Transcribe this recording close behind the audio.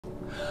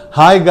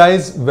Hi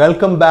guys,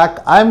 welcome back.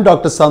 I'm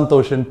Dr.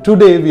 Santhosh and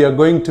today we are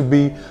going to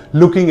be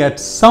looking at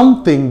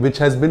something which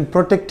has been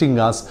protecting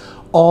us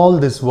all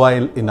this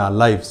while in our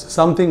lives.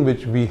 Something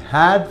which we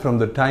had from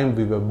the time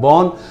we were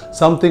born,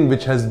 something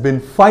which has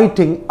been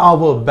fighting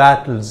our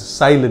battles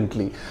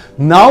silently.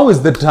 Now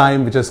is the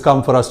time which has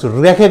come for us to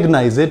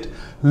recognize it,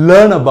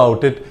 learn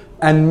about it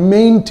and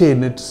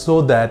maintain it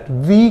so that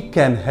we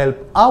can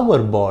help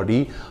our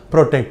body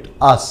protect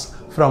us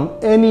from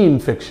any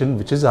infection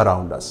which is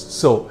around us.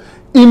 So,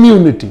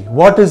 immunity.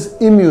 What is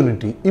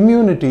immunity?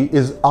 Immunity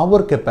is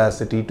our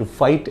capacity to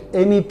fight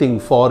anything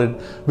foreign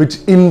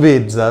which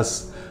invades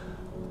us,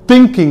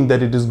 thinking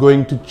that it is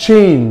going to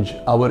change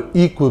our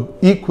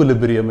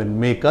equilibrium and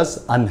make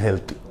us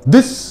unhealthy.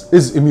 This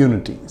is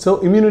immunity. So,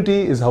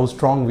 immunity is how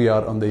strong we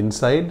are on the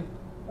inside.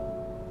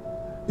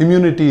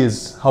 Immunity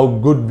is how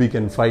good we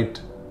can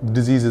fight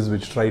diseases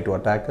which try to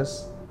attack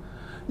us.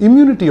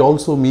 Immunity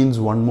also means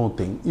one more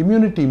thing.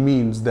 Immunity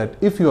means that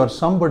if you are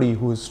somebody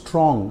who is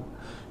strong,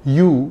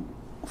 you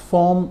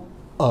form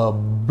a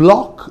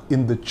block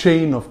in the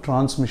chain of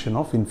transmission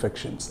of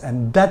infections,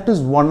 and that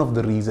is one of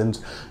the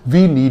reasons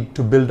we need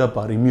to build up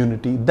our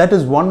immunity. That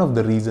is one of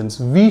the reasons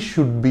we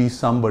should be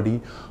somebody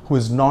who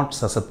is not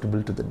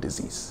susceptible to the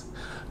disease.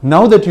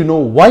 Now that you know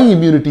why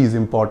immunity is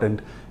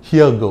important,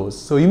 here goes.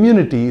 So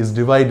immunity is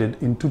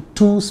divided into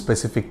two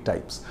specific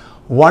types.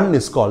 One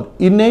is called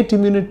innate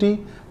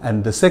immunity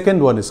and the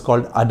second one is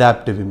called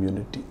adaptive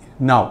immunity.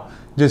 Now,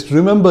 just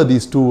remember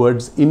these two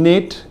words: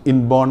 innate,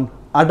 inborn;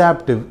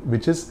 adaptive,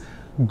 which is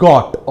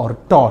got or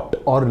taught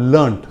or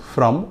learnt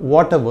from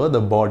whatever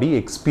the body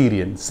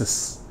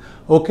experiences.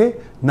 Okay?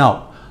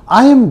 Now,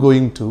 I am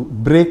going to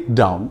break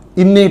down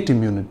innate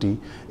immunity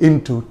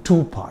into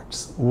two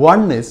parts.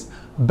 One is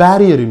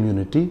barrier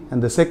immunity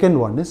and the second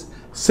one is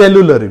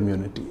cellular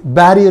immunity.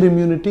 Barrier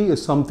immunity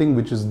is something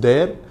which is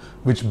there,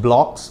 which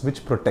blocks,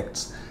 which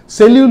protects.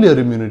 Cellular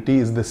immunity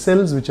is the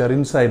cells which are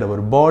inside our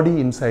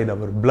body, inside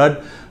our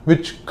blood,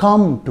 which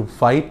come to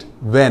fight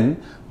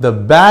when the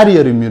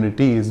barrier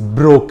immunity is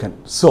broken.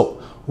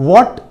 So,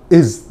 what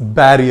is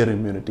barrier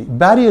immunity?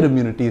 Barrier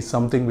immunity is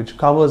something which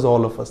covers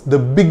all of us. The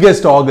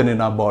biggest organ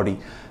in our body,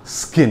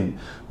 skin.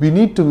 We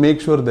need to make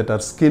sure that our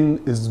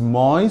skin is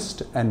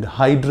moist and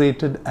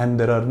hydrated and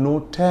there are no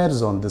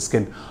tears on the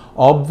skin,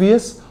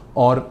 obvious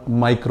or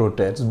micro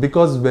tears,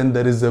 because when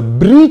there is a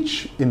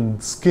breach in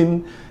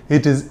skin,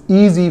 it is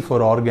easy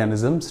for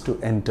organisms to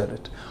enter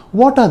it.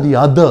 What are the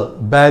other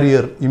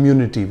barrier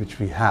immunity which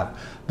we have?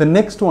 The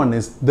next one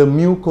is the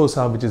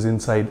mucosa which is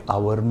inside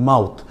our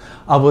mouth,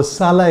 our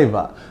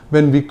saliva.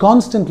 When we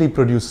constantly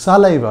produce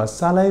saliva,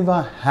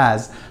 saliva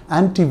has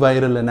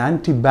antiviral and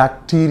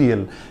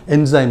antibacterial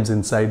enzymes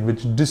inside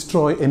which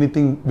destroy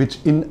anything which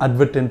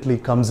inadvertently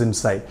comes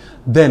inside.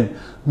 Then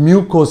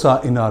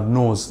mucosa in our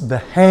nose, the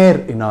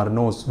hair in our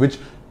nose which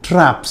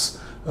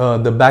traps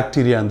the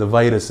bacteria and the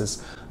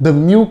viruses. The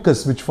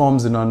mucus which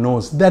forms in our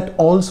nose, that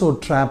also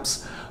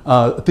traps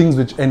things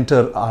which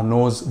enter our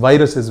nose,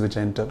 viruses which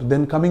enter.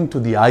 Then coming to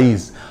the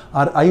eyes,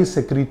 our eyes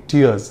secrete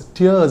tears.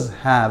 Tears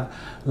have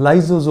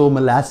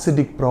lysosomal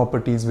acidic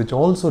properties which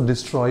also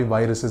destroy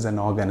viruses and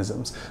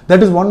organisms.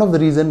 That is one of the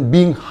reasons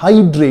being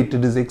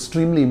hydrated is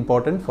extremely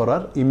important for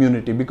our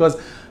immunity, because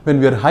when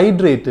we are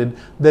hydrated,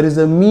 there is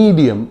a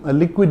medium, a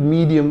liquid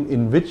medium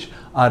in which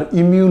our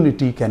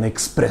immunity can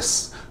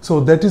express. So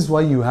that is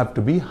why you have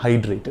to be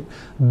hydrated.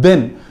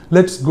 Then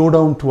let's go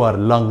down to our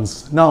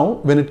lungs. Now,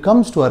 when it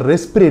comes to our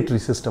respiratory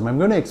system, I'm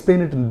going to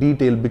explain it in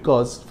detail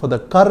because for the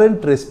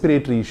current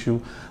respiratory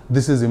issue,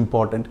 this is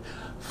important.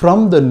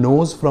 From the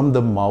nose, from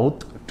the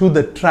mouth to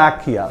the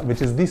trachea,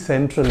 which is the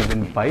central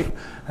windpipe,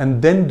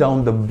 and then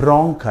down the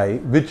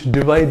bronchi, which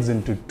divides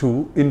into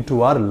two,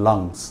 into our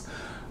lungs.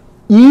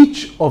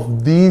 Each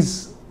of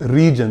these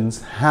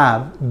regions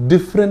have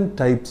different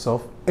types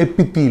of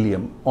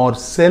epithelium or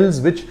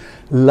cells which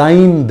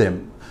line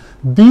them.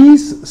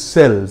 These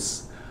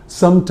cells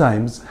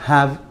sometimes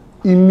have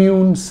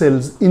immune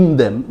cells in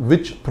them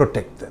which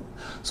protect them.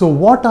 So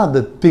what are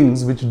the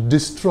things which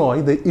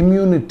destroy the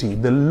immunity,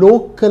 the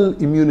local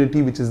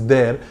immunity which is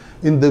there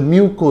in the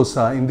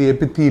mucosa, in the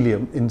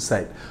epithelium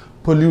inside?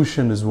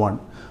 Pollution is one,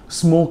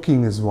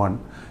 smoking is one,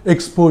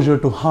 exposure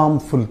to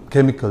harmful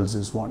chemicals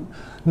is one.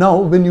 Now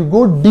when you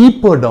go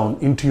deeper down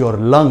into your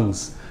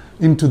lungs,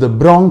 into the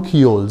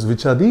bronchioles,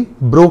 which are the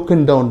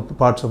broken down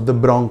parts of the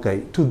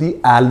bronchi, to the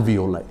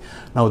alveoli.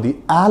 Now the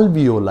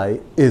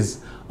alveoli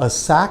is a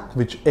sac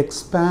which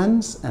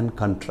expands and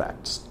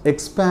contracts,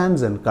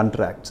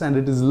 and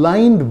it is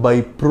lined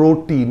by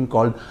protein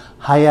called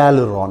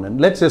hyaluronin.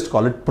 Let's just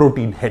call it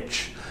protein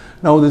H.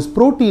 Now this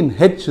protein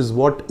H is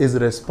what is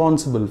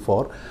responsible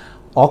for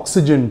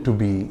oxygen to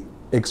be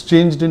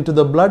exchanged into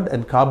the blood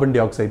and carbon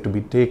dioxide to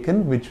be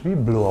taken, which we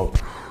blow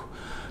out.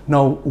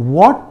 Now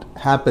what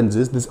happens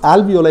is this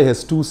alveoli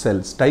has two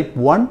cells, type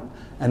 1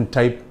 and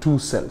type 2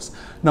 cells.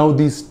 Now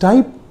these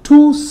type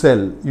 2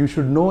 cell, you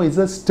should know, is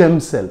a stem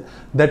cell.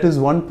 That is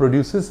what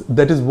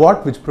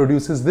which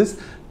produces this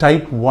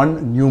type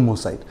 1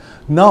 pneumocyte.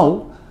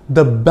 Now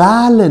the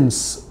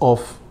balance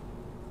of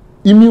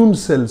immune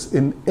cells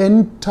in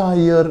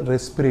entire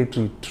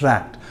respiratory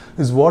tract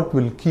is what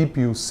will keep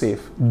you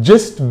safe.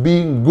 Just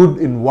being good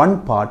in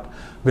one part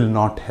will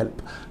not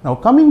help. Now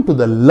coming to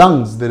the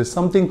lungs, there is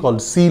something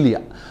called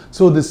cilia.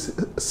 So this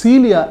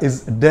cilia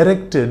is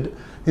directed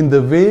in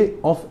the way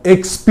of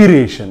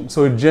expiration.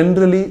 So it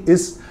generally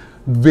is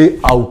way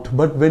out.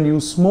 But when you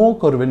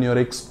smoke or when you are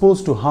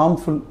exposed to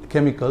harmful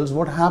chemicals,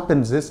 what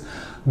happens is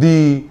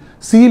the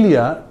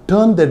cilia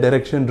turn their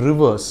direction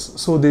reverse.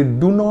 So they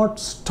do not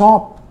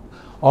stop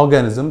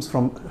organisms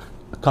from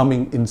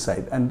coming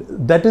inside. And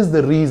that is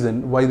the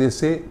reason why they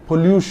say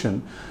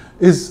pollution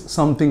is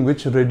something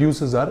which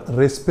reduces our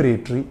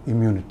respiratory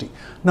immunity.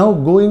 Now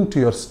going to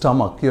your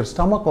stomach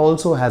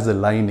also has a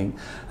lining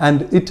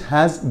and it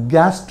has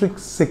gastric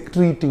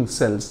secreting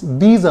cells.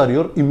 These are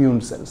your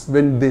immune cells.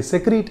 When they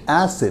secrete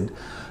acid,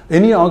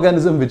 any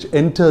organism which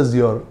enters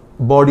your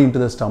body into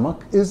the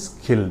stomach is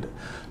killed.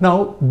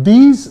 Now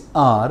these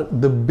are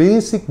the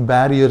basic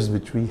barriers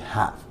which we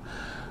have.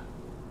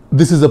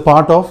 This is a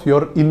part of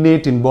your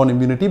innate inborn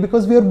immunity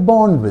because we are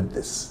born with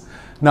this.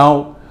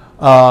 Now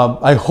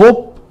I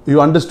hope you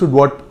understood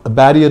what a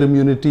barrier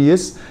immunity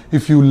is.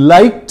 If you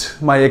liked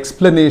my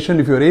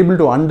explanation, if you are able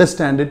to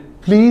understand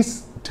it,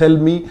 please tell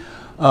me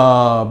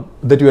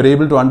that you are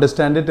able to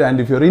understand it. And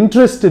if you are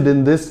interested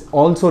in this,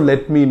 also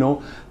let me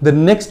know. The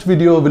next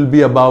video will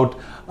be about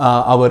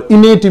our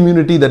innate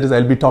immunity. That is,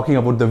 I'll be talking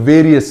about the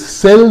various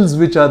cells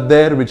which are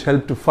there which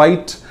help to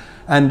fight.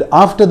 And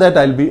after that,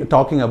 I'll be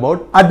talking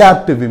about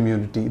adaptive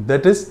immunity.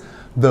 That is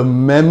the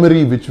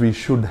memory which we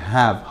should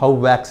have, how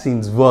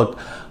vaccines work,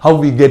 how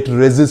we get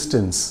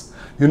resistance.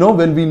 You know,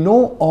 when we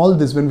know all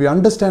this, when we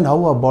understand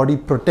how our body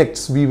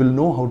protects, we will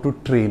know how to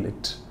train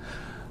it.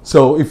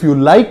 So if you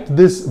liked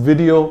this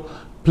video,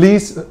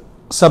 please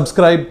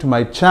subscribe to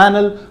my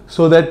channel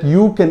so that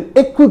you can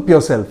equip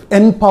yourself,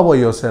 empower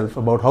yourself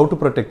about how to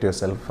protect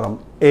yourself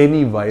from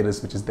any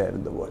virus which is there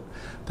in the world.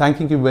 Thank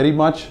you very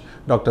much,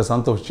 Dr.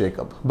 Santhosh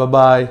Jacob.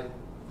 Bye-bye.